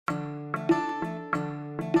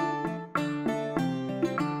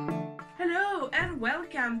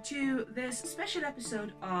welcome to this special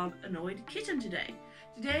episode of Annoyed Kitten today.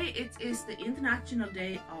 Today it is the International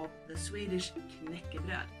Day of the Swedish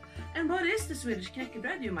Knäckebröd. And what is the Swedish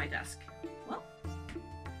Knäckebröd, you might ask? Well,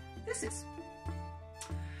 this is.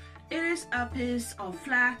 It is a piece of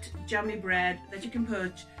flat, yummy bread that you can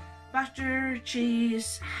put butter,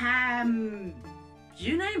 cheese, ham,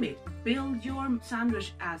 you name it. Build your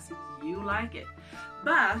sandwich as you like it.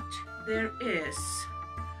 But there is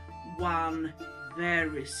one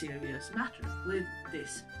very serious matter with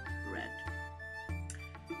this bread.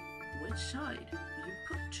 Which side do you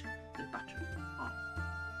put the butter on?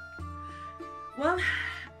 Well,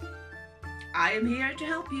 I am here to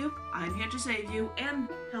help you. I'm here to save you and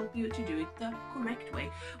help you to do it the correct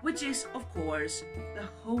way, which is, of course, the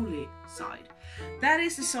holy side. That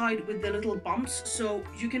is the side with the little bumps, so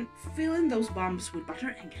you can fill in those bumps with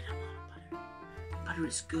butter and get a lot of butter. Butter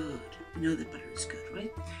is good. You know that butter is good,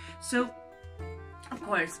 right? So, of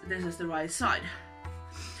course, this is the right side.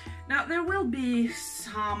 Now, there will be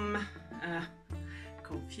some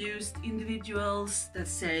confused individuals that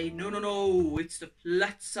say, no, it's the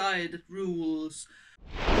flat side that rules.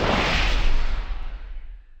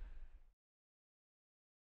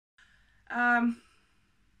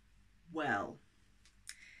 Well,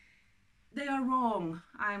 they are wrong.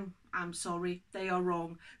 I'm sorry, they are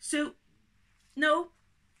wrong. So, no,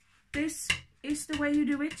 this is the way you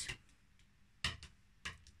do it.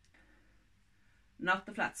 Not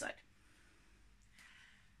the flat side.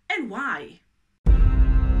 And why?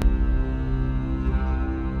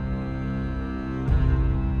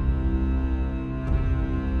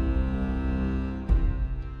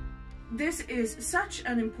 This is such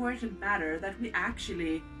an important matter that we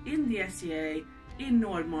actually, in the SCA, in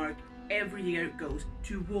Nordmark, every year goes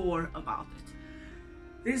to war about it.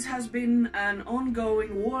 This has been an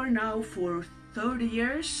ongoing war now for 30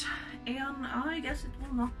 years, and I guess it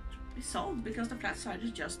will not be solved because the flat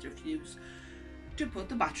siders just refuse to put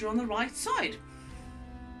the butter on the right side.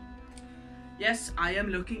 Yes, I am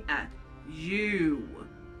looking at you,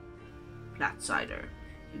 flat cider.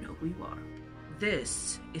 You know who you are.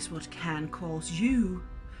 This is what can cause you,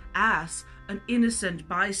 as an innocent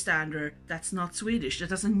bystander that's not Swedish, that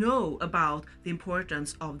doesn't know about the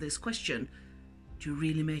importance of this question, to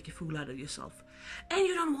really make a fool out of yourself. And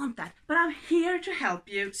you don't want that, but I'm here to help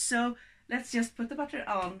you, so let's just put the butter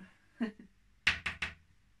on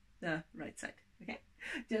the right side, okay?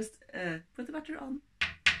 Just put the butter on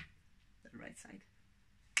the right side.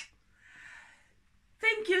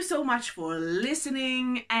 Thank you so much for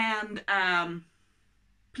listening, and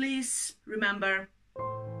please remember,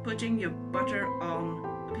 putting your butter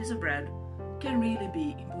on a piece of bread can really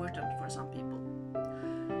be important for some people.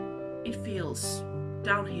 It feels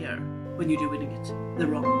down here when you're doing it the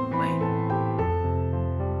wrong way.